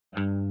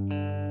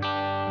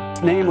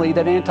namely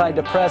that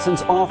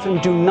antidepressants often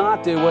do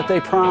not do what they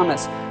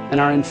promise and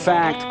are in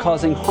fact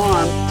causing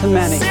harm to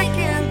many.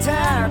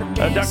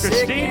 Dr.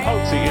 Steve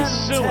Hotze is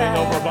suing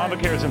over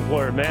Obamacare's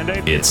employer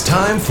mandate. It's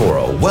time for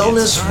a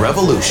Wellness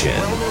Revolution.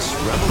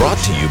 Brought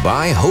to you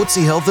by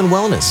Hotze Health and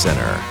Wellness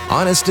Center.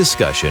 Honest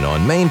discussion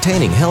on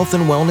maintaining health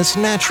and wellness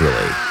naturally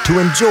to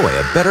enjoy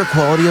a better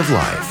quality of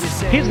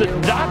life. He's the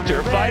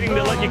doctor fighting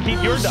to let you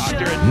keep your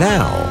doctor.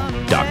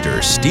 Now,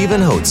 Dr.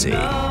 Stephen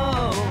Hotze.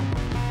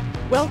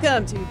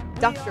 Welcome to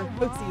Dr.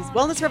 Hotze's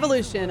Wellness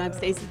Revolution. I'm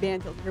Stacey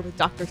Banfield here with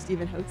Dr.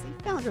 Stephen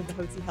Hotze, founder of the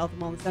Hotze Health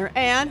and Wellness Center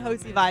and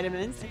Hotze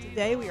Vitamins. And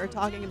today we are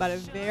talking about a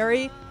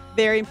very,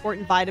 very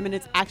important vitamin.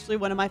 It's actually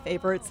one of my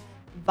favorites,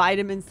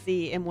 vitamin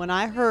C. And when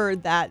I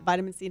heard that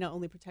vitamin C not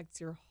only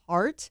protects your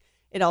heart,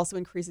 it also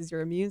increases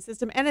your immune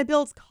system and it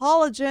builds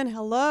collagen.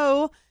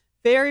 Hello.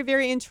 Very,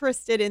 very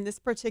interested in this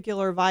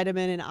particular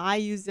vitamin, and I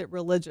use it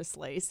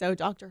religiously. So,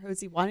 Dr.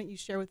 Hotze, why don't you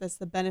share with us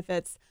the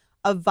benefits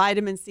of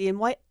vitamin C and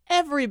why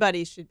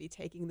everybody should be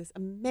taking this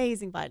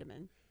amazing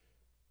vitamin?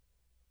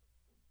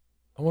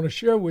 I want to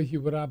share with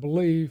you what I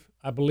believe.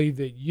 I believe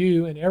that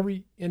you and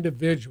every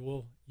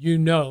individual you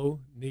know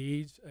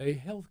needs a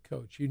health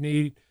coach. You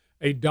need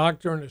a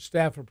doctor and a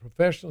staff of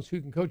professionals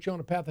who can coach you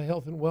on a path of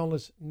health and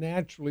wellness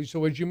naturally,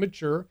 so as you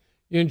mature,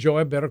 you enjoy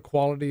a better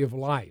quality of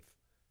life.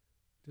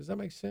 Does that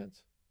make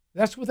sense?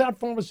 That's without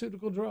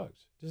pharmaceutical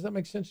drugs. Does that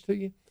make sense to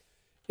you?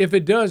 If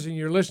it does, and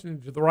you're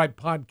listening to the right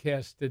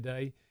podcast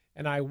today,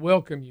 and I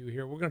welcome you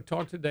here, we're going to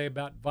talk today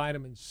about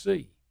vitamin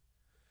C.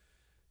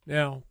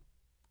 Now,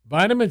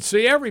 vitamin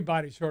C,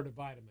 everybody's heard of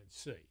vitamin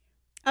C.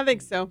 I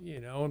think so.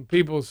 You know, and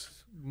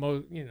people's,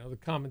 the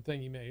common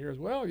thing you may hear is,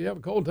 well, you have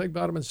a cold, take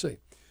vitamin C.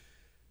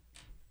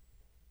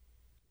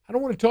 I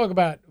don't want to talk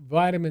about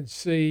vitamin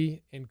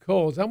C and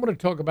colds. I want to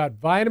talk about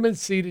vitamin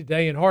C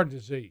today and heart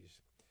disease.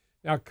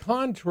 Now,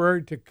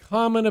 contrary to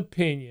common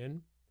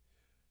opinion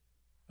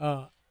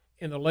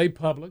in the lay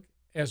public,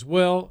 as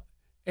well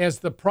as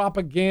the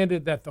propaganda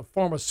that the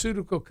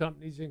pharmaceutical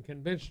companies and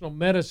conventional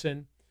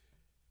medicine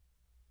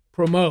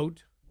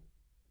promote,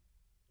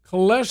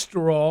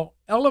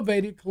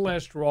 elevated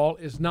cholesterol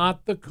is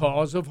not the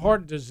cause of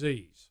heart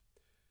disease.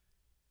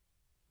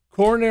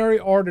 Coronary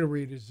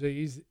artery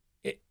disease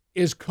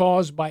is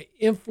caused by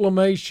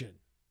inflammation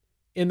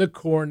in the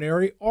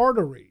coronary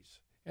arteries,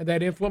 and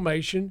that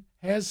inflammation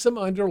has some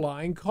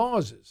underlying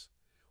causes,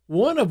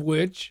 one of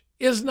which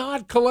is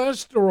not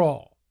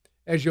cholesterol.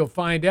 As you'll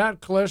find out,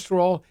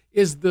 cholesterol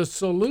is the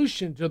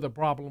solution to the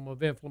problem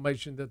of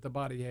inflammation that the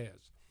body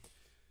has.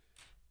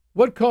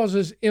 What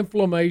causes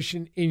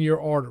inflammation in your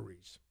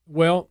arteries?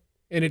 Well,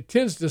 and it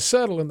tends to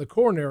settle in the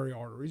coronary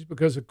arteries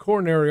because the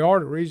coronary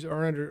arteries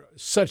are under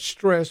such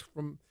stress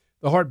from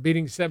the heart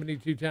beating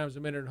 72 times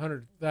a minute,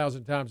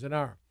 100,000 times an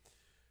hour.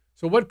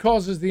 So what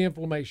causes the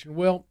inflammation?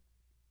 Well,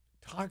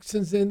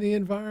 toxins in the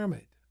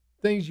environment,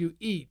 things you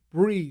eat,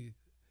 breathe,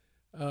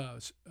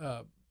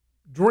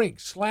 drink,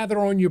 slather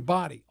on your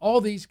body.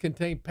 All these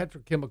contain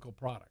petrochemical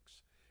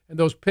products. And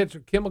those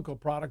petrochemical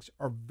products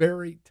are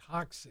very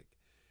toxic.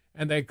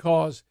 And they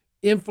cause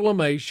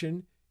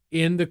inflammation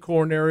in the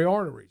coronary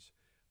arteries.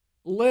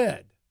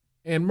 Lead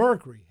and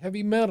mercury,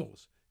 heavy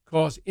metals,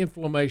 cause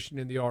inflammation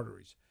in the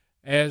arteries,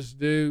 as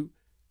do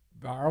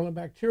viral and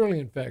bacterial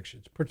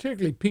infections,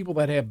 particularly people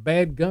that have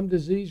bad gum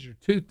disease or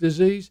tooth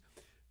disease.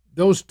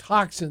 Those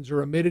toxins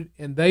are emitted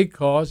and they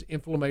cause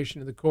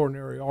inflammation in the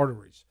coronary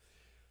arteries.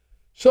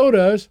 So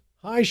does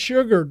high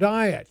sugar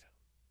diet.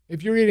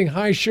 If you're eating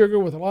high sugar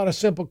with a lot of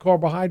simple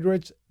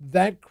carbohydrates,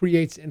 that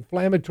creates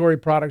inflammatory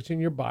products in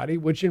your body,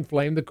 which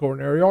inflame the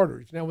coronary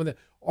arteries. Now, when the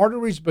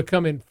arteries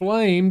become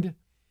inflamed,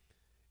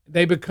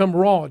 they become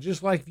raw.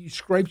 Just like if you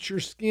scraped your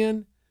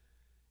skin,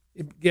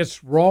 it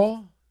gets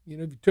raw. You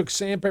know, if you took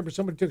sandpaper,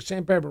 somebody took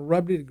sandpaper and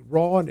rubbed it,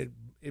 raw, and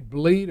it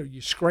bleed, or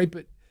you scrape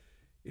it,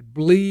 it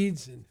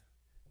bleeds, and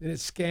then it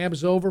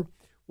scabs over.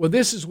 Well,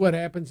 this is what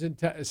happens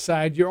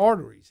inside your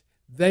arteries.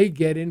 They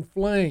get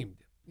inflamed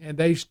and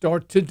they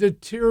start to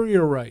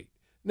deteriorate.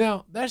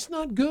 Now, that's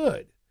not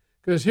good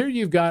because here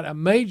you've got a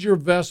major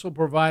vessel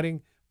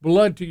providing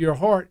blood to your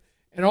heart,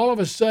 and all of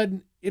a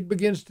sudden it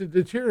begins to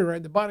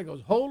deteriorate. The body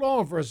goes, hold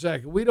on for a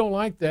second. We don't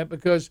like that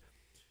because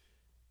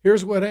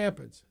here's what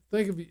happens.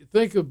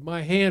 Think of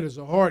my hand as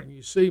a heart, and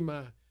you see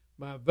my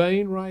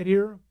vein right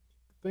here.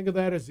 Think of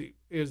that as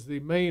the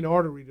main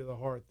artery to the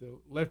heart, the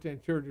left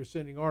anterior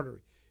descending artery.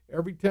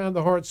 Every time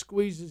the heart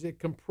squeezes, it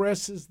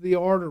compresses the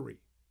artery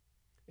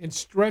and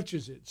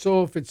stretches it.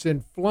 So if it's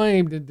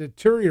inflamed and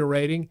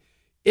deteriorating,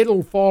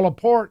 it'll fall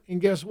apart,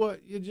 and guess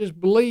what? You just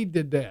bleed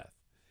to death.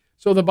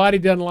 So the body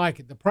doesn't like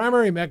it. The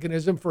primary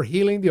mechanism for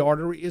healing the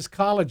artery is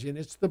collagen.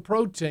 It's the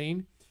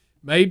protein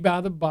made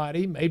by the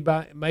body, made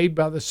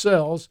by the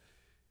cells,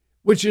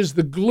 which is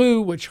the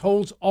glue which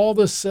holds all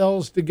the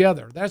cells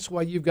together. That's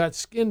why you've got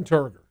skin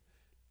turgor.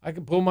 I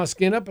can pull my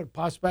skin up, it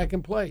pops back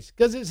in place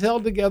because it's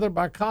held together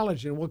by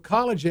collagen. Well,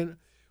 collagen,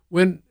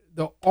 when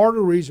the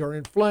arteries are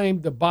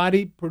inflamed, the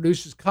body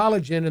produces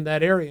collagen in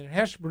that area. And it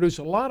has to produce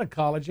a lot of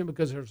collagen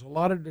because there's a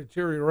lot of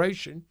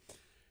deterioration.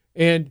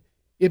 And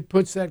it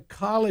puts that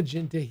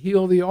collagen to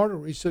heal the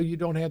arteries so you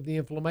don't have the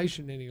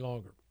inflammation any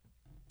longer.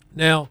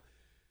 Now,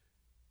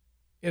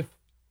 if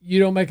you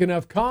don't make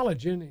enough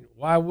collagen,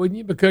 why wouldn't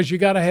you? Because you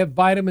got to have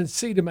vitamin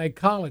C to make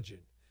collagen.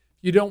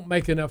 If you don't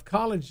make enough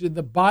collagen,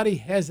 the body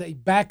has a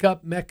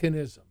backup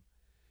mechanism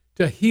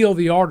to heal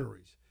the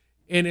arteries.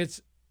 And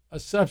it's a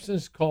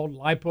substance called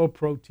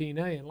lipoprotein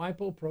A. And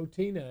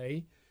lipoprotein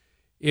A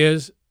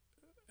is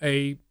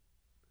a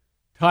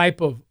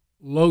type of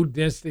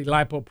low-density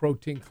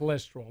lipoprotein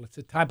cholesterol. It's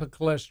a type of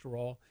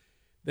cholesterol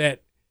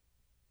that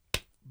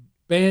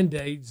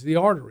Band-Aids the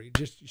artery.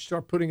 Just you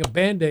start putting a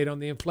Band-Aid on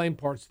the inflamed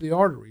parts of the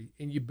artery,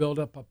 and you build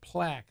up a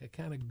plaque, a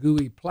kind of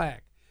gooey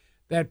plaque.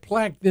 That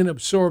plaque then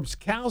absorbs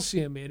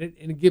calcium in it,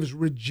 and it gives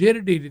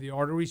rigidity to the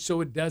artery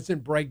so it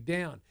doesn't break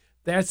down.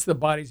 That's the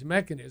body's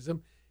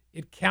mechanism.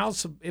 It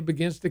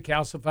begins to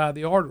calcify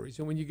the arteries,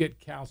 and when you get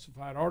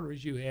calcified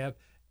arteries, you have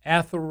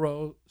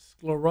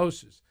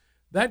atherosclerosis.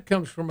 That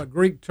comes from a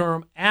Greek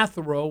term,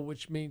 athero,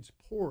 which means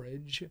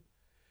porridge,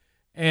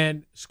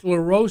 and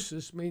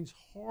sclerosis means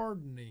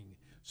hardening.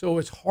 So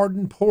it's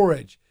hardened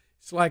porridge.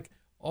 It's like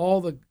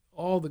all the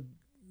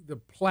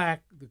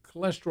plaque, the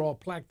cholesterol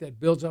plaque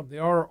that builds up the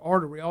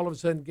artery, all of a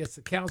sudden gets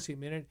the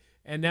calcium in it,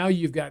 and now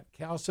you've got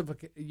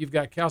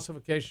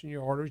calcification in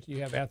your arteries, and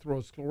you have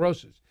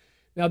atherosclerosis.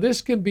 Now,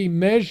 this can be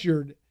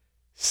measured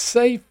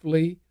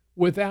safely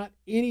without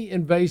any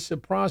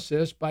invasive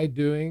process by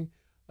doing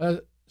a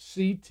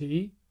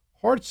CT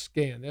heart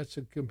scan. That's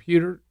a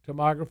computer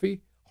tomography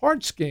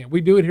heart scan.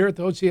 We do it here at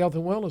the Hotze Health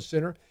and Wellness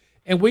Center,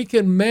 and we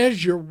can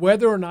measure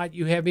whether or not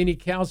you have any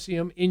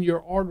calcium in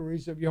your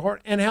arteries of your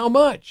heart and how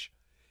much.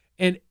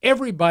 And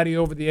everybody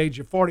over the age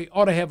of 40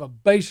 ought to have a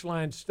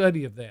baseline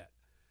study of that.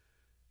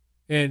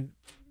 And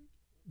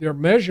there are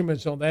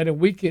measurements on that, and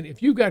we can,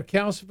 if you've got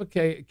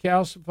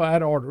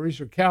calcified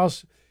arteries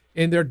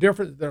and they're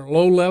different, they're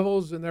low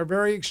levels and they're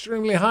very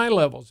extremely high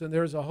levels, and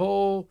there's a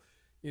whole,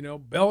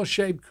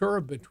 bell-shaped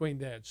curve between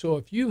that. So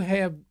if you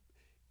have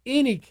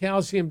any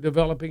calcium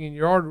developing in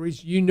your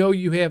arteries,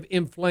 you have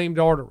inflamed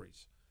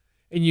arteries,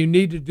 and you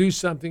need to do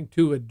something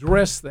to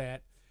address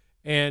that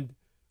and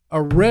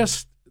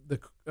arrest the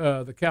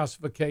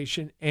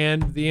calcification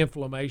and the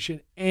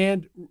inflammation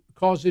and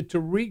cause it to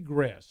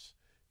regress,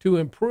 to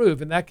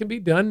improve. And that can be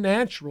done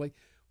naturally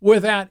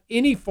without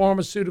any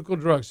pharmaceutical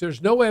drugs.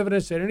 There's no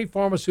evidence that any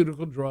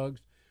pharmaceutical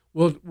drugs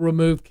will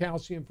remove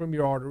calcium from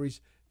your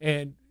arteries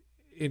and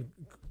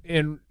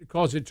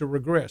cause it to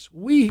regress.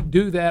 We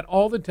do that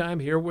all the time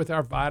here with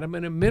our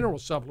vitamin and mineral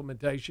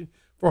supplementation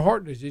for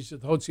heart disease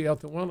at the Hotze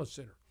Health and Wellness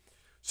Center.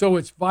 So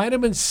it's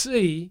vitamin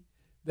C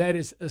that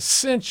is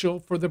essential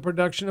for the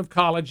production of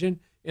collagen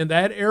in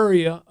that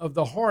area of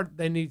the heart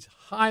that needs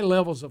high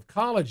levels of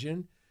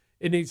collagen.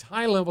 It needs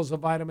high levels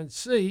of vitamin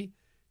C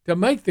to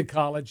make the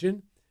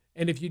collagen.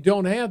 And if you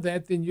don't have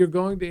that, then you're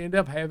going to end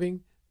up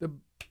having the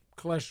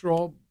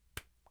cholesterol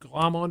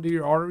glom onto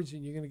your arteries,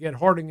 and you're going to get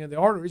hardening of the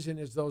arteries. And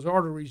as those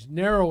arteries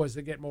narrow, as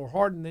they get more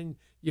hardened, then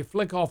you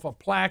flick off a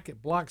plaque,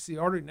 it blocks the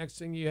artery. Next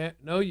thing you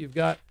know, you've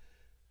got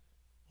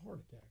a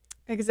heart attack.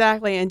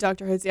 Exactly. And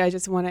Dr. Hotze, I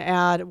just want to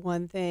add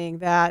one thing,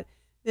 that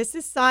this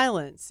is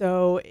silent.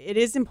 So it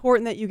is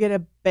important that you get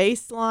a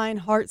baseline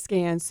heart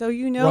scan so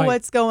you know Right.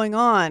 what's going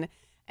on.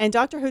 And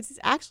Dr. Hotze's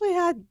actually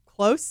had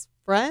close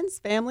friends,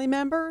 family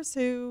members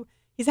who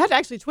he's had to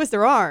actually twist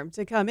their arm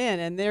to come in,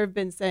 and they've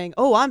been saying,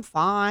 "Oh, I'm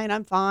fine.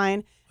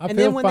 And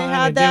then when they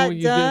had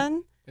that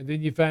done, and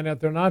then you find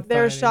out they're not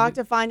they're fine. shocked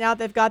to find out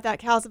they've got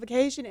that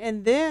calcification.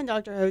 And then,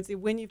 Dr. Hotze,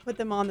 when you put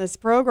them on this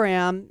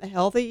program, a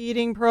healthy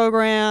eating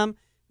program,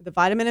 the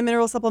vitamin and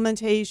mineral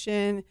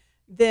supplementation,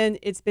 then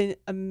it's been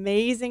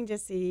amazing to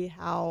see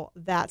how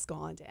that's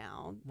gone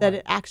down, that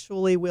it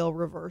actually will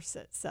reverse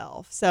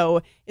itself.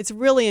 So it's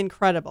really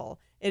incredible.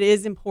 It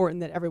is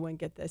important that everyone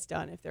get this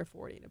done if they're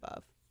 40 and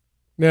above.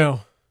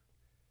 Now,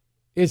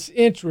 it's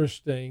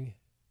interesting.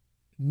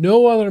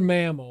 No other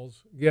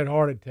mammals get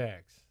heart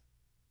attacks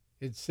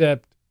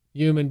except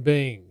human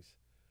beings.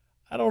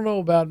 I don't know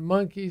about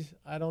monkeys,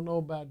 I don't know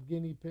about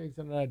guinea pigs,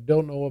 and I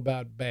don't know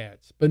about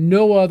bats. But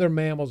no other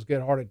mammals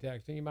get heart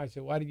attacks. And you might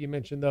say, why did you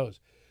mention those?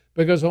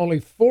 Because only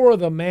 4 of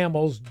the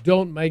mammals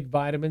don't make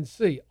vitamin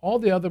C. All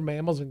the other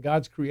mammals in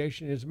God's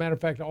creation, as a matter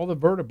of fact, all the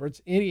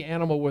vertebrates, any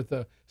animal with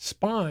a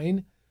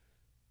spine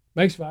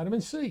makes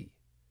vitamin C.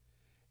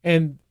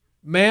 And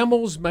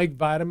mammals make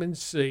vitamin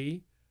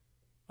C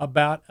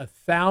about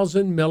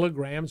 1,000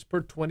 milligrams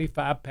per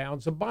 25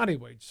 pounds of body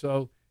weight.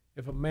 So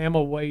if a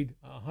mammal weighed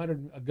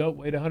a goat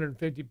weighed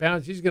 150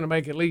 pounds, he's going to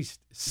make at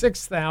least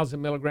 6,000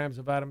 milligrams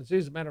of vitamin C.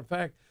 As a matter of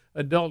fact,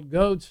 adult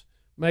goats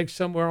make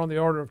somewhere on the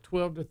order of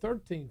 12 to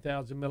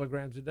 13,000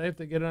 milligrams a day. If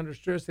they get under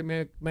stress, they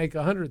make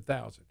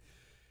 100,000.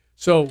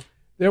 So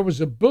there was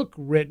a book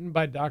written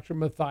by Dr.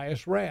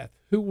 Matthias Rath,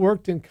 who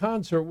worked in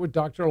concert with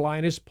Dr.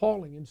 Linus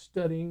Pauling in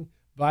studying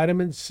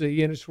vitamin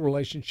C and its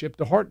relationship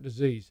to heart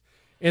disease.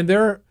 And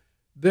their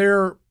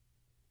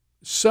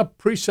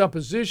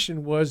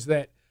presupposition was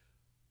that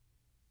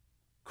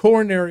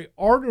coronary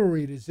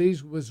artery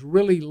disease was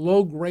really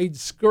low-grade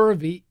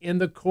scurvy in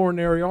the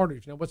coronary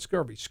arteries. Now, what's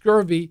scurvy?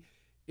 Scurvy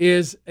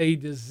is a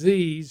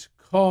disease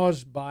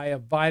caused by a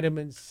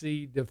vitamin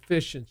C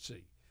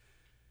deficiency.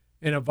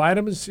 And a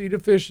vitamin C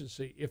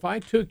deficiency, if I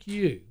took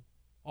you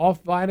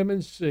off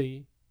vitamin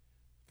C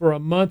for a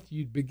month,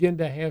 you'd begin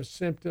to have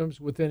symptoms.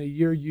 Within a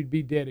year, you'd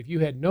be dead. If you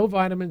had no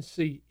vitamin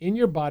C in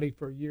your body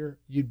for a year,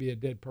 you'd be a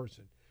dead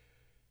person.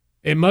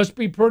 It must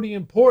be pretty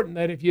important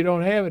that if you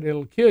don't have it,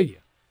 it'll kill you.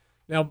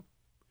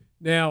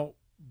 Now,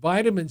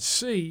 vitamin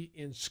C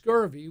in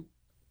scurvy,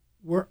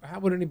 how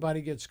would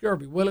anybody get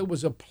scurvy? Well, it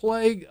was a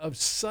plague of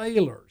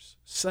sailors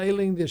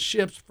sailing the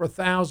ships for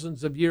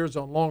thousands of years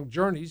on long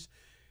journeys.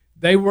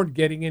 They weren't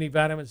getting any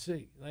vitamin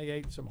C. They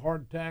ate some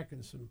hardtack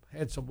and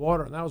had some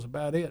water, and that was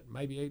about it.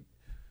 Maybe I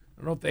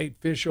don't know if they ate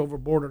fish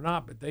overboard or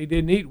not, but they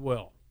didn't eat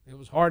well. It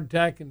was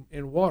hardtack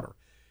and water.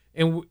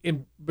 And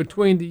in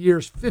between the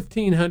years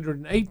 1500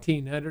 and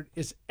 1800,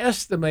 it's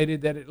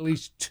estimated that at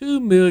least 2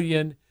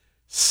 million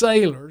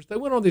sailors, they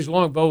went on these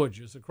long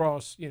voyages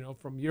across,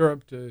 from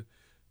Europe to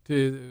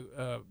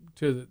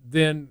the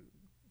then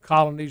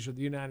colonies of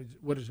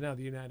what is now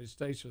the United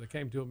States, or they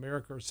came to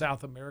America or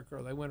South America,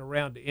 or they went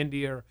around to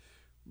India, or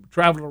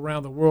traveled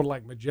around the world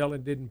like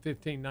Magellan did in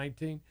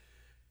 1519.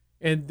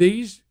 And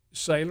these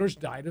sailors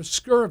died of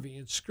scurvy,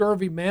 and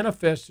scurvy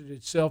manifested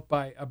itself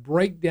by a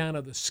breakdown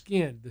of the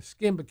skin. The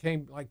skin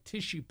became like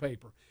tissue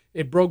paper.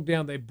 It broke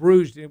down, they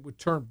bruised, it would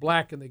turn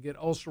black, and they get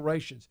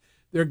ulcerations.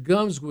 Their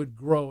gums would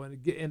grow,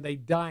 and they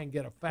die and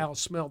get a foul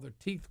smell. Their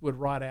teeth would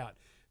rot out.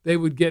 They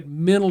would get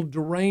mental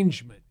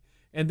derangement.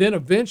 And then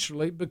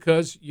eventually,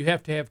 because you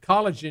have to have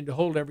collagen to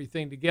hold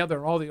everything together,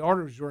 and all the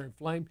arteries were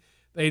inflamed,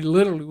 they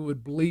literally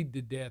would bleed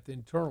to death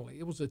internally.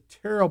 It was a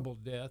terrible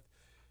death,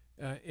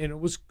 and it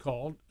was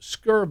called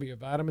scurvy,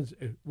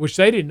 which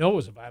they didn't know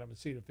was a vitamin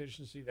C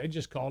deficiency. They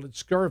just called it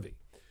scurvy.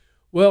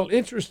 Well,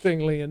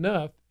 interestingly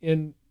enough,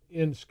 in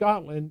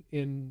Scotland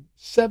in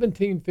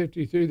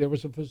 1753, there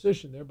was a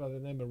physician there by the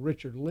name of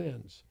Richard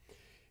Lenz.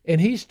 And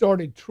he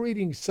started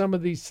treating some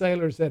of these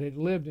sailors that had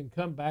lived and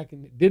come back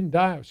and didn't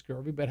die of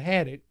scurvy, but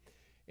had it.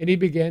 And he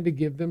began to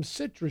give them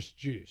citrus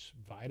juice,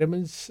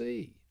 vitamin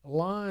C,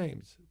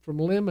 limes from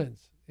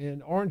lemons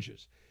and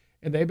oranges.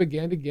 And they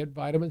began to get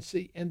vitamin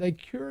C, and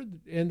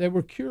they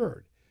were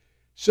cured.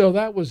 So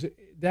that was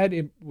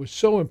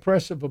so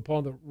impressive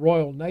upon the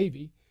Royal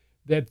Navy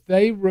that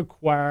they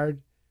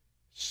required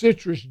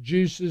citrus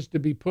juices to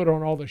be put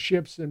on all the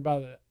ships, and by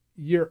the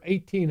year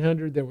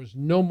 1800, there was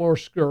no more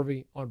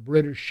scurvy on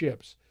British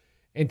ships.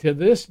 And to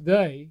this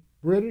day,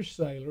 British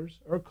sailors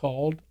are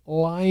called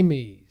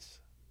limeys.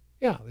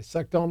 Yeah, they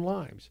sucked on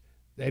limes.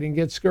 They didn't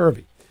get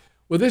scurvy.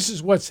 Well, this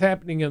is what's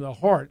happening in the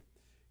heart,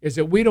 is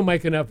that we don't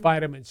make enough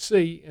vitamin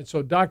C. And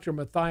so Dr.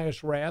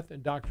 Matthias Rath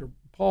and Dr.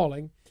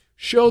 Pauling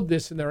showed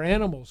this in their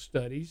animal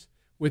studies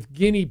with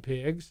guinea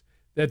pigs,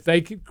 that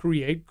they could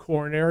create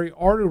coronary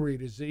artery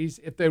disease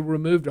if they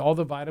removed all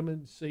the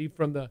vitamin C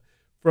from the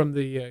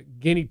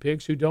guinea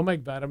pigs who don't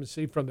make vitamin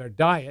C from their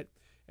diet,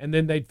 and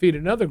then they'd feed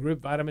another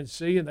group vitamin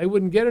C, and they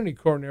wouldn't get any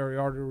coronary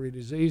artery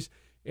disease.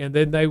 And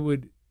then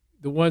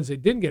the ones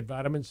that didn't get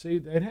vitamin C,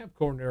 they'd have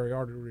coronary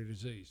artery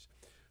disease.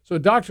 So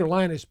Dr.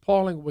 Linus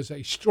Pauling was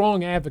a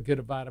strong advocate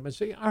of vitamin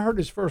C. I heard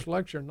his first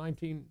lecture in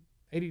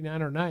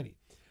 1989 or 90.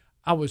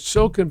 I was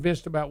so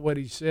convinced about what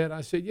he said.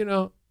 I said,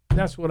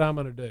 that's what I'm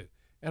going to do.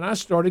 And I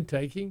started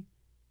taking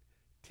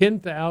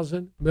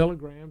 10,000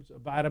 milligrams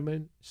of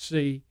vitamin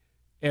C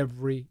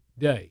every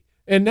day.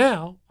 And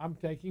now I'm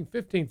taking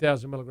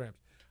 15,000 milligrams.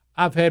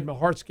 I've had my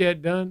heart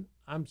scan done.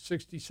 I'm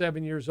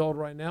 67 years old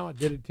right now. I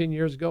did it 10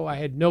 years ago. I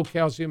had no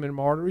calcium in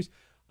my arteries.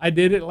 I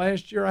did it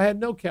last year. I had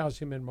no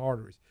calcium in my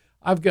arteries.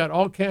 I've got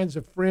all kinds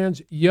of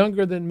friends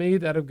younger than me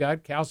that have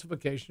got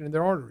calcification in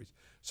their arteries.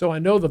 So I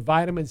know the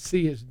vitamin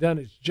C has done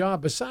its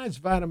job. Besides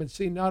vitamin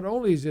C, not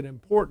only is it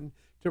important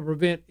to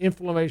prevent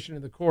inflammation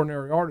in the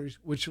coronary arteries,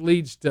 which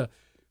leads to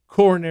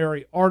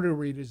coronary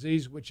artery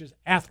disease, which is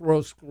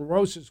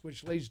atherosclerosis,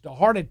 which leads to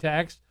heart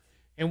attacks.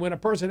 And when a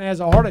person has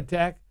a heart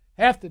attack,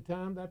 half the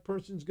time that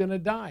person's going to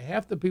die.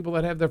 Half the people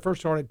that have their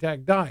first heart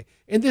attack die.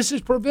 And this is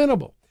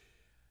preventable.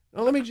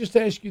 Now, let me just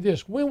ask you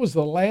this. When was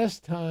the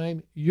last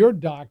time your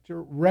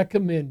doctor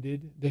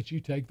recommended that you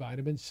take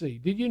vitamin C?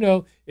 Did you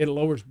know it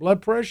lowers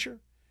blood pressure?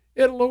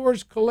 It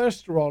lowers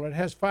cholesterol. It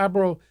has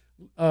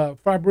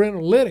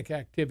fibrinolytic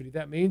activity.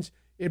 That means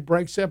it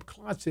breaks up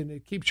clots and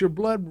it keeps your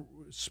blood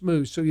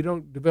smooth so you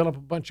don't develop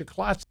a bunch of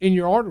clots in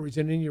your arteries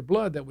and in your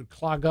blood that would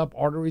clog up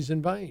arteries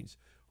and veins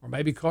or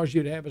maybe cause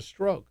you to have a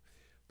stroke.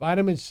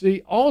 Vitamin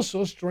C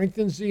also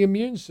strengthens the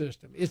immune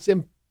system. It's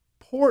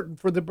important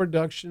for the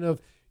production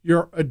of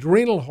your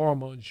adrenal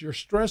hormones, your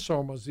stress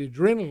hormones. The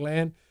adrenal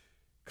gland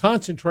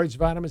concentrates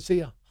vitamin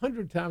C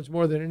 100 times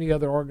more than any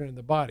other organ in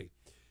the body.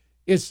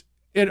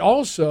 It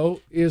also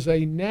is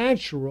a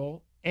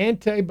natural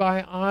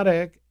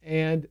antibiotic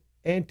and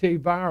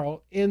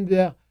antiviral in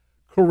the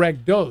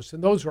correct dose,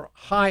 and those are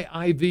high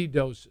IV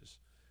doses.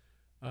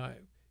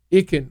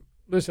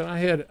 Listen, I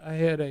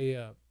had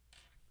a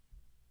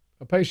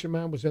patient of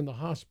mine was in the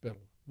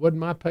hospital wasn't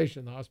my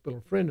patient in the hospital,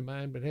 a friend of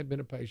mine, but had been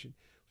a patient,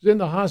 was in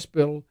the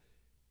hospital.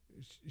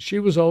 She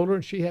was older,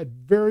 and she had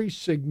very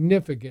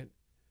significant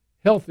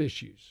health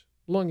issues,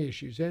 lung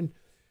issues,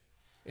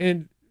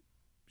 and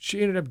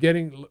she ended up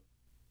getting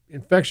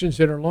infections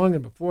in her lung,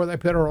 and before they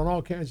put her on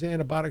all kinds of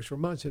antibiotics for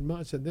months and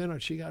months, and then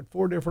she got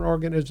 4 different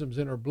organisms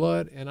in her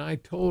blood. And I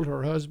told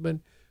her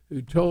husband,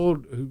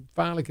 who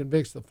finally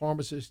convinced the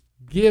pharmacist,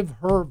 give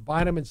her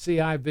vitamin C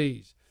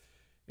IVs.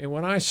 And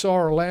when I saw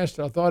her last,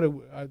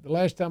 the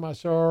last time I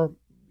saw her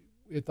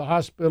at the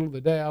hospital, the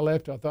day I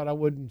left, I thought I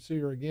wouldn't see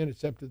her again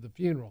except at the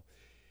funeral.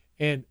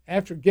 And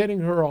after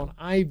getting her on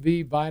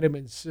IV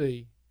vitamin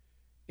C,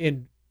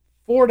 in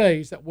 4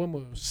 days, that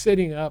woman was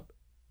sitting up,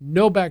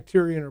 no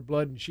bacteria in her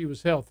blood, and she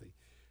was healthy.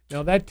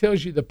 Now, that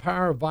tells you the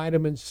power of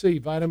vitamin C.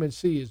 Vitamin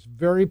C is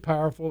very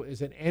powerful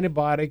as an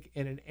antibiotic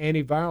and an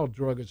antiviral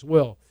drug as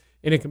well,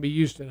 and it can be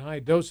used in high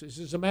doses.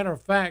 As a matter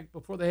of fact,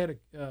 before they had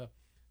the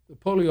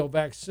polio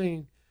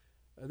vaccine,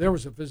 there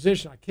was a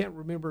physician, I can't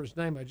remember his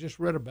name, I just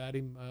read about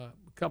him a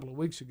couple of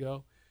weeks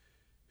ago,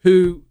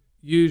 who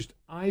used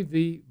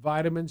IV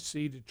vitamin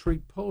C to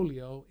treat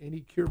polio, and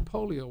he cured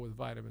polio with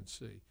vitamin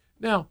C.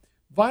 Now,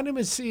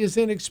 vitamin C is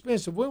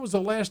inexpensive. When was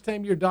the last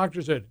time your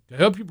doctor said, to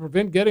help you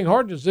prevent getting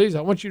heart disease,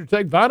 I want you to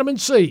take vitamin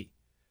C?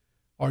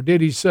 Or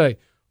did he say,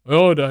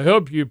 well, to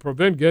help you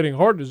prevent getting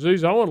heart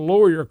disease, I want to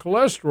lower your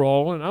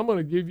cholesterol, and I'm going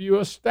to give you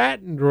a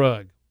statin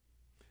drug?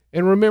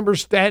 And remember,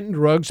 statin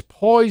drugs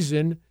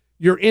poison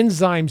your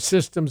enzyme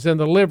systems in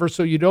the liver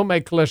so you don't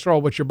make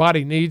cholesterol, what your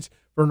body needs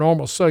for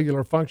normal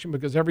cellular function,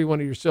 because every one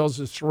of your cells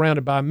is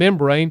surrounded by a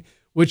membrane,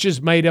 which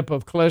is made up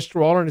of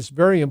cholesterol, and it's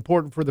very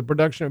important for the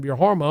production of your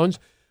hormones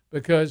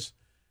because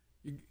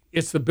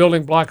it's the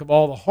building block of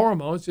all the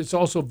hormones. It's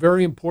also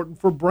very important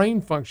for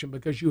brain function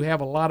because you have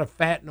a lot of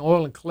fat and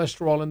oil and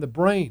cholesterol in the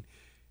brain.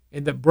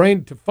 And the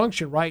brain, to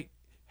function right,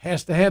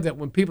 has to have that.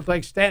 When people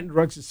take statin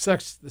drugs, it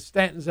sucks the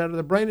statins out of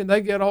the brain, and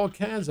they get all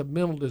kinds of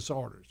mental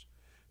disorders.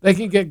 They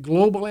can get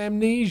global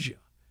amnesia.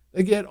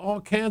 They get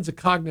all kinds of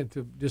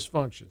cognitive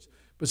dysfunctions.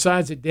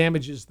 Besides, it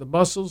damages the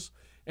muscles.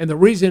 And the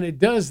reason it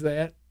does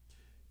that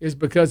is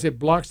because it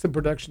blocks the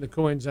production of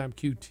coenzyme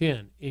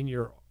Q10 in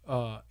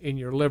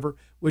your liver,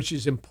 which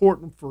is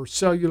important for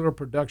cellular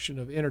production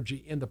of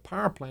energy in the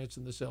power plants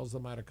in the cells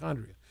of the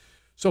mitochondria.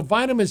 So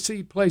vitamin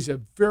C plays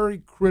a very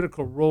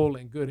critical role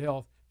in good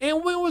health.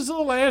 And when was the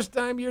last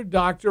time your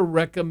doctor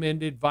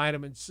recommended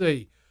vitamin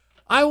C?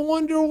 I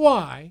wonder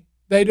why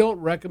they don't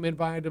recommend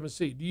vitamin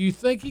C. Do you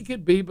think it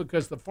could be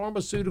because the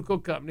pharmaceutical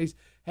companies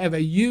have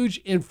a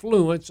huge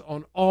influence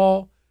on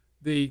all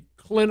the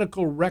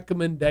clinical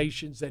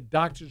recommendations that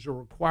doctors are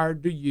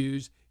required to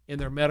use in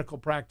their medical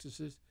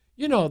practices?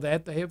 You know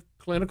that they have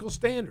clinical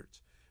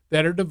standards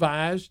that are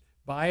devised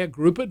by a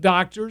group of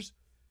doctors,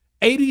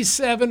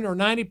 87 or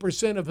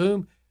 90% of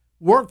whom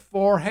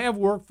have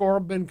worked for,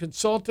 been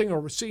consulting or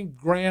received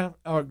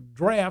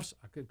drafts,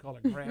 I could call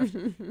it drafts,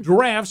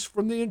 drafts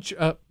from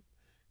the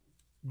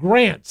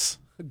grants.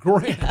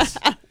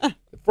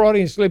 The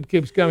Freudian slip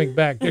keeps coming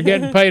back. They're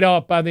getting paid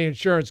off by the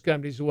insurance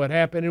companies is what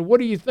happened. And what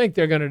do you think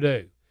they're going to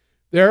do?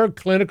 Their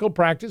clinical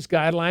practice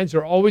guidelines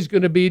are always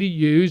going to be to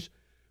use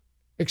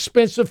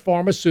expensive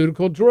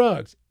pharmaceutical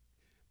drugs.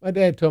 My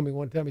dad told me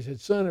one time, he said,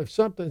 son, if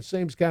something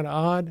seems kind of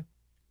odd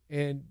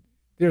and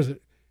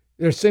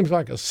there seems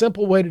like a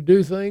simple way to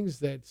do things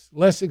that's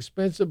less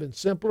expensive and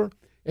simpler,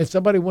 and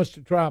somebody wants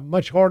to try a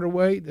much harder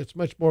way that's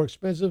much more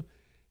expensive,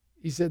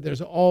 he said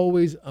there's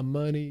always a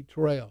money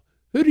trail.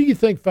 Who do you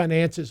think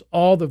finances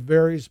all the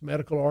various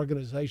medical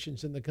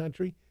organizations in the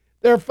country?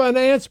 They're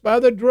financed by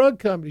the drug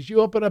companies.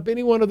 You open up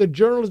any one of the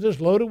journals,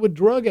 just loaded with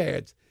drug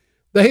ads.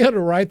 They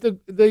underwrite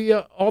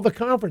all the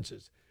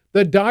conferences.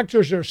 The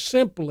doctors are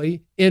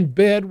simply in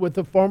bed with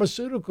the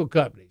pharmaceutical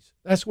companies.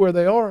 That's where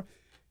they are,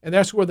 and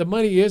that's where the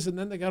money is. And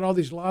then they got all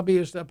these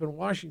lobbyists up in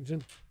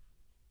Washington.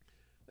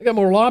 They got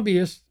more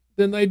lobbyists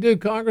than they do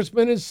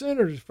congressmen and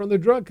senators from the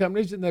drug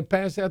companies, and they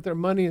pass out their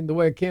money in the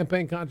way of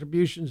campaign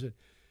contributions.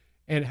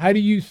 And how do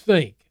you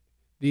think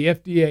the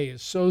FDA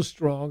is so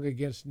strong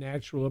against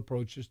natural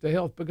approaches to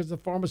health? Because the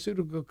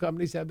pharmaceutical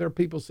companies have their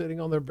people sitting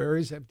on their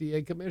various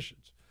FDA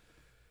commissions.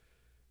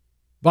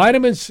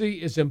 Vitamin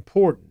C is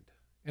important,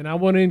 and I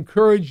want to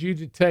encourage you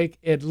to take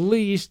at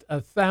least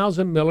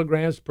 1,000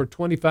 milligrams per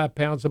 25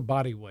 pounds of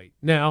body weight.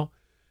 Now,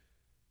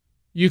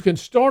 you can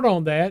start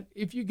on that.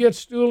 If you get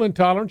stool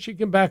intolerance, you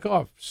can back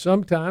off.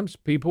 Sometimes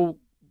people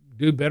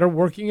do better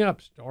working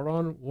up. Start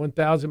on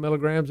 1,000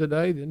 milligrams a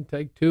day, then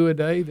take 2 a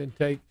day, then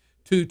take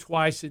 2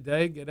 twice a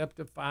day, get up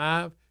to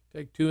 5,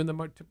 take 2 in the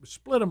morning,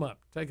 split them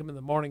up, take them in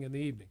the morning and the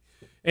evening.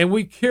 And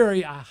we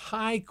carry a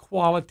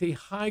high-quality,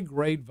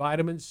 high-grade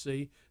vitamin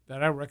C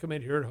that I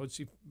recommend here at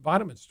Hotze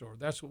Vitamin Store.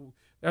 That's what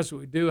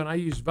we do, and I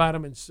use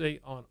vitamin C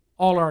on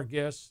all our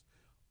guests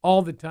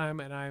all the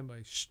time, and I am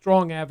a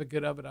strong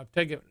advocate of it. I've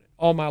taken it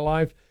all my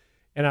life,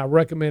 and I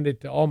recommend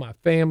it to all my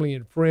family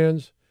and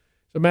friends.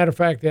 As a matter of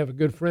fact, I have a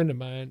good friend of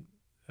mine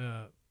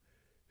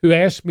who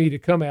asked me to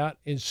come out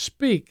and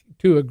speak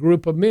to a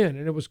group of men,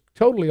 and it was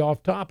totally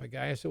off topic.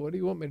 I asked him, "What do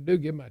you want me to do?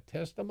 Give my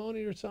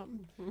testimony or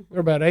something?" There were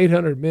about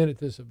 800 men at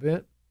this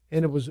event,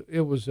 and it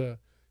was a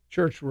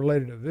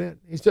church-related event.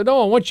 He said,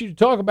 "Oh, I want you to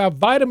talk about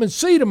vitamin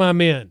C to my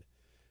men,"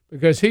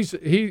 because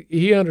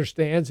he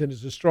understands and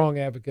is a strong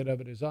advocate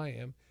of it as I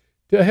am,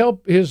 to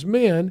help his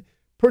men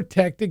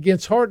protect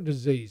against heart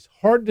disease.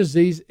 Heart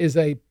disease is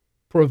a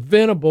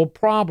preventable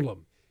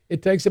problem.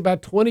 It takes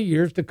about 20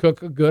 years to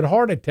cook a good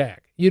heart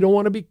attack. You don't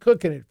want to be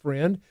cooking it,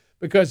 friend,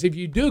 because if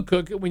you do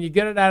cook it, when you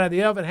get it out of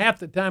the oven, half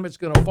the time it's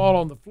going to fall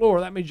on the floor.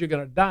 That means you're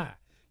going to die.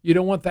 You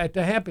don't want that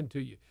to happen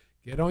to you.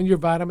 Get on your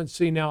vitamin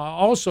C. Now,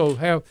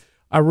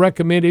 I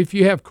recommend if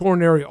you have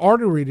coronary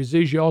artery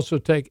disease, you also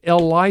take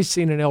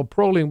L-lysine and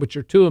L-proline, which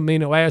are 2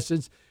 amino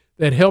acids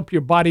that help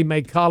your body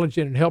make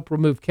collagen and help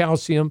remove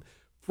calcium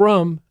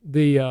from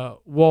the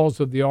walls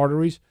of the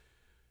arteries.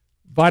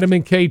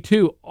 Vitamin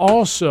K2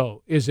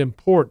 also is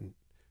important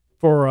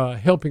for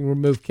helping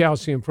remove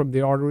calcium from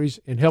the arteries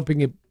and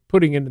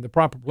putting it into the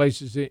proper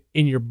places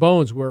in your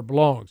bones where it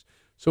belongs.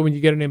 So when you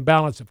get an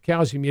imbalance of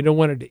calcium, you don't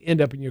want it to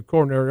end up in your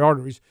coronary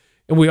arteries.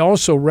 And we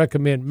also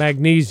recommend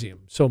magnesium.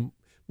 So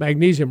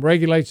magnesium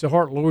regulates the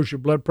heart, lowers your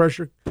blood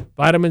pressure.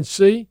 Vitamin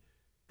C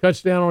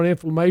cuts down on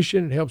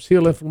inflammation. It helps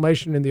heal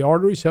inflammation in the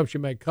arteries, helps you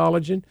make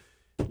collagen,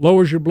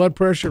 lowers your blood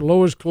pressure,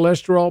 lowers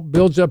cholesterol,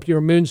 builds up your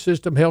immune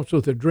system, helps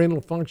with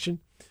adrenal function.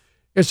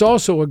 It's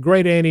also a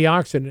great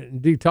antioxidant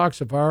and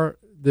detoxifier.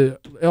 The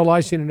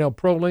L-lysine and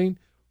L-proline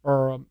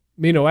are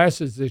amino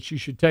acids that you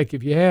should take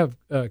if you have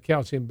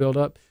calcium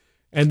buildup.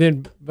 And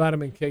then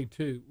vitamin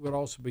K2 would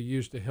also be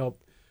used to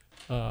help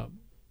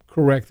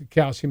correct the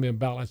calcium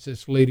imbalance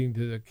that's leading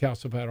to the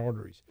calcified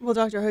arteries. Well,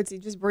 Dr.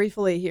 Hotze, just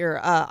briefly here,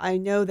 I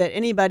know that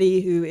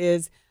anybody who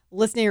is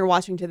listening or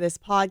watching to this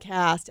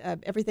podcast,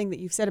 everything that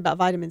you've said about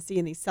vitamin C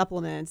and these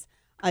supplements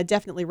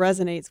definitely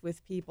resonates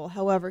with people.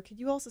 However, could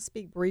you also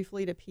speak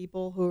briefly to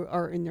people who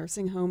are in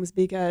nursing homes?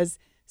 Because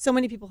so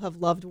many people have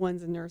loved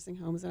ones in nursing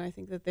homes, and I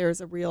think that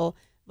there's a real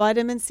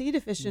vitamin C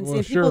deficiency. Well,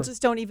 and people sure.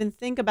 just don't even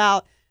think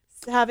about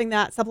having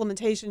that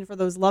supplementation for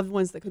those loved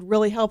ones that could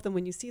really help them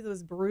when you see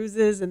those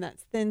bruises and that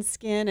thin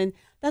skin. And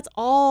that's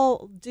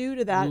all due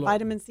to that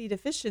vitamin C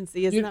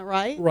deficiency. Isn't that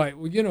right? Right.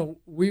 Well,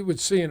 we would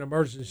see in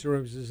emergency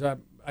rooms,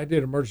 I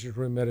did emergency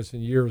room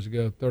medicine years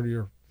ago, 30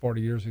 or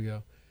 40 years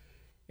ago.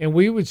 And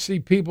we would see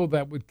people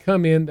that would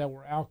come in that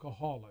were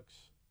alcoholics,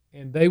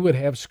 and they would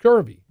have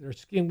scurvy. Their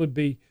skin would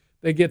be,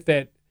 they get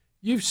that,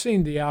 you've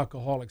seen the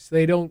alcoholics.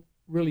 They don't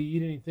really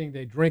eat anything.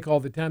 They drink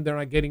all the time. They're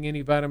not getting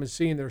any vitamin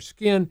C, and their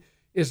skin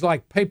is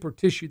like paper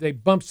tissue. They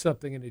bump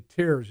something and it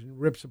tears and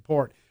rips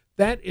apart.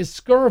 That is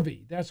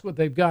scurvy. That's what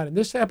they've got. And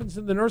this happens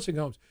in the nursing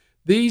homes.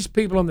 These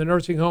people in the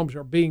nursing homes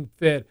are being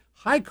fed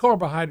high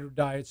carbohydrate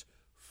diets,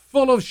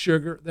 full of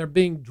sugar. They're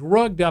being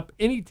drugged up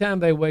anytime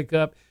they wake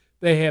up.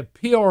 They have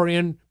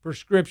PRN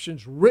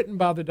prescriptions written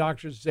by the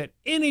doctors that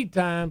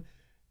anytime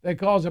they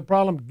cause a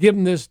problem, give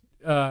them this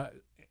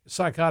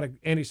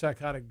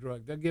antipsychotic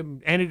drug. They'll give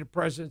them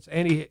antidepressants,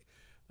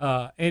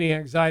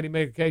 anti-anxiety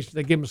medication.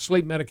 They give them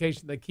sleep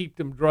medication. They keep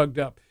them drugged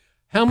up.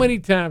 How many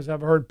times I've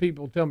heard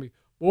people tell me,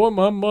 "Boy,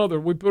 my mother,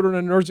 we put her in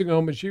a nursing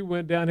home and she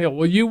went downhill."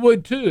 Well, you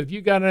would too if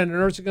you got in a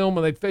nursing home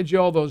and they fed you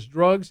all those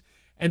drugs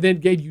and then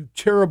gave you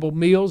terrible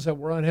meals that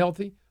were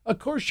unhealthy. Of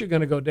course you're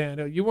going to go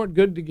downhill. You weren't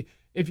good to.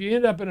 If you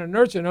end up in a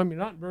nursing home, you're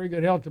not in very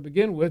good health to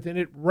begin with, and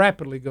it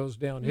rapidly goes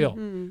downhill.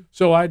 Mm-hmm.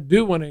 So I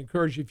do want to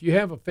encourage you, if you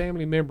have a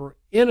family member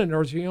in a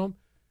nursing home,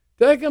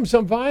 take them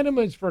some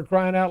vitamins, for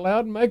crying out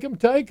loud, and make them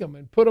take them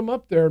and put them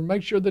up there and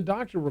make sure the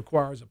doctor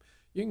requires them.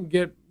 You can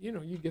get,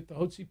 you get the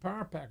Hotze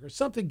Power Pack or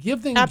something.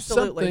 Give them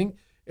something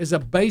as a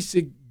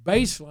basic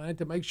baseline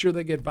to make sure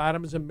they get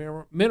vitamins and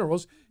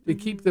minerals to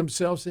keep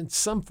themselves in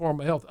some form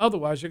of health.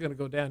 Otherwise, you're going to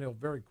go downhill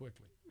very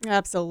quickly.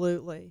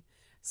 Absolutely.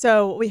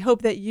 So we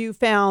hope that you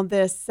found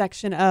this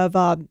section of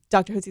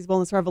Dr. Hotze's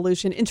Wellness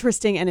Revolution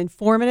interesting and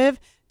informative.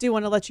 Do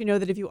want to let you know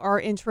that if you are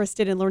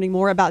interested in learning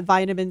more about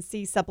vitamin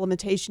C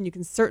supplementation, you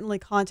can certainly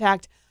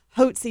contact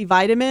Hotze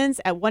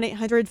Vitamins at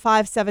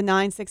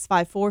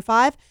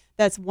 1-800-579-6545.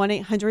 That's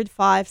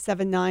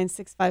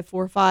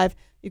 1-800-579-6545.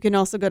 You can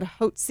also go to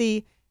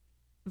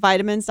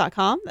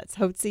HotzeVitamins.com. That's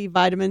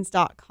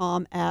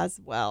HotzeVitamins.com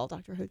as well.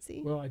 Dr.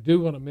 Hotze? Well, I do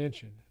want to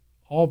mention,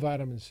 all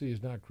vitamin C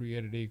is not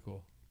created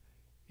equal.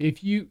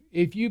 If you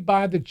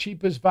buy the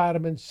cheapest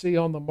vitamin C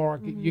on the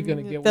market, you're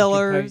going to get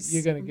fillers. What you pay.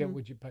 You're going to get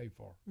what you pay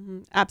for.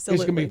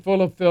 Absolutely, it's going to be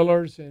full of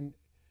fillers, and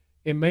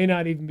it may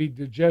not even be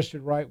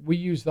digested right. We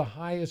use the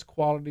highest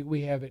quality.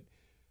 We have it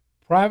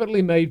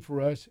privately made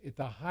for us at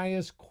the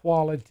highest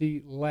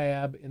quality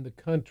lab in the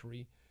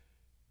country,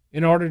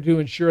 in order to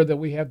ensure that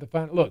we have the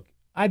final. Look,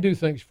 I do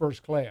things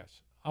first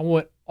class. I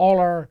want all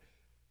our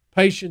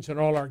patients and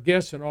all our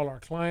guests and all our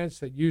clients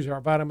that use our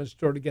vitamin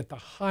store to get the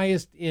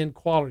highest end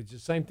quality. It's the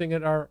same thing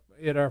at our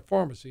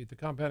pharmacy, at the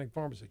compounding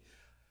pharmacy.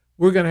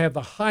 We're going to have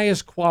the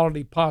highest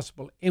quality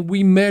possible, and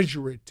we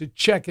measure it to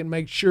check and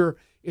make sure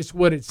it's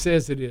what it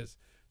says it is.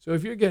 So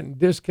if you're getting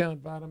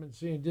discount vitamin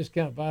C and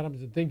discount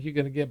vitamins and think you're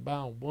going to get by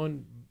on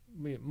one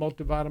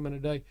multivitamin a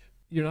day,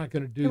 you're not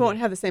going to do It that. won't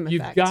have the same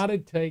effect. You've got to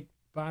take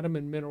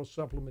vitamin mineral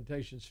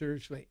supplementation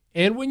seriously.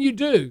 And when you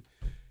do,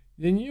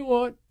 then you know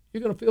what?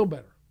 You're going to feel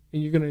better.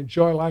 And you're going to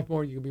enjoy life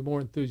more. You're going to be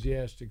more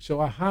enthusiastic. So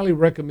I highly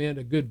recommend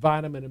a good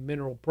vitamin and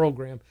mineral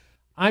program.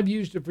 I've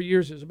used it for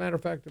years. As a matter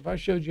of fact, if I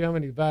showed you how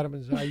many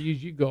vitamins I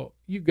use,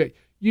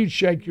 you'd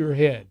shake your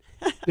head.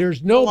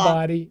 There's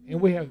nobody, and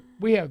we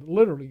have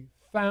literally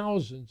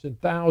thousands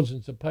and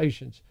thousands of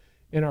patients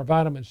in our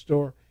vitamin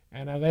store.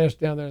 And I've asked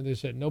down there, and they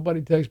said,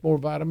 nobody takes more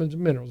vitamins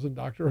and minerals than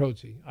Dr.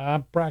 Hotze. I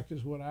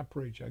practice what I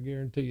preach. I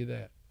guarantee you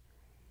that.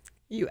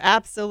 You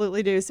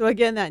absolutely do. So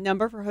again, that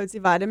number for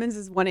Hotze Vitamins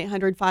is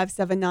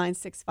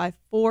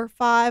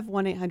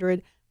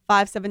 1-800-579-6545,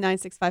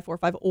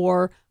 1-800-579-6545,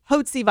 or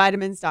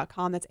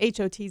HotzeVitamins.com. That's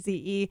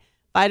HOTZE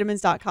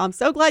vitamins.com.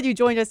 So glad you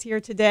joined us here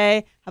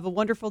today. Have a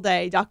wonderful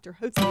day. Dr.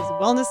 Hotze's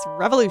Wellness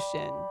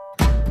Revolution.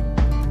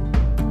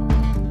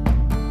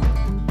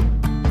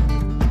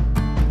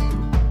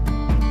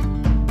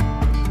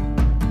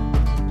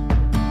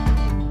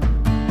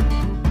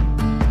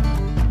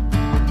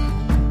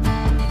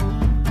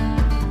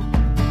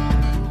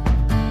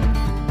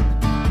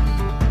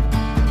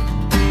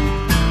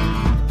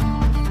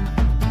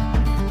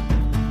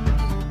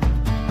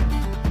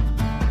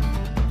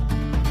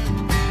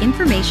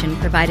 Information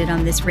provided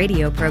on this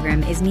radio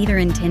program is neither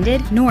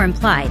intended nor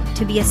implied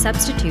to be a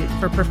substitute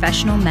for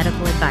professional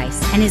medical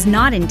advice and is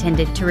not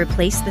intended to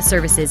replace the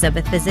services of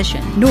a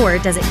physician, nor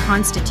does it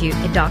constitute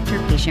a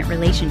doctor-patient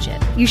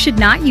relationship. You should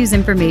not use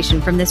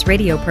information from this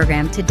radio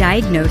program to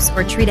diagnose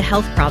or treat a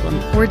health problem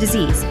or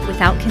disease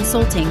without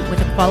consulting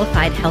with a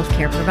qualified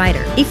healthcare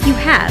provider. If you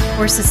have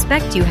or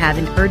suspect you have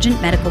an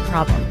urgent medical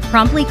problem,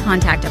 promptly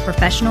contact a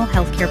professional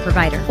healthcare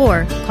provider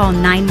or call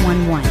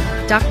 911.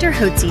 Dr.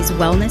 Hotze's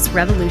Wellness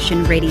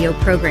Revolution radio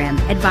program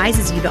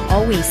advises you to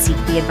always seek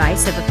the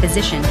advice of a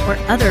physician or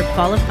other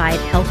qualified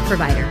health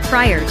provider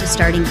prior to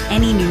starting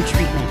any new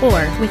treatment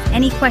or with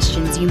any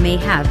questions you may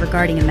have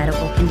regarding a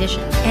medical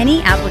condition.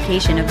 Any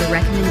application of the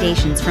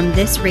recommendations from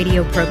this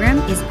radio program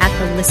is at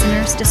the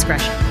listener's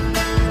discretion.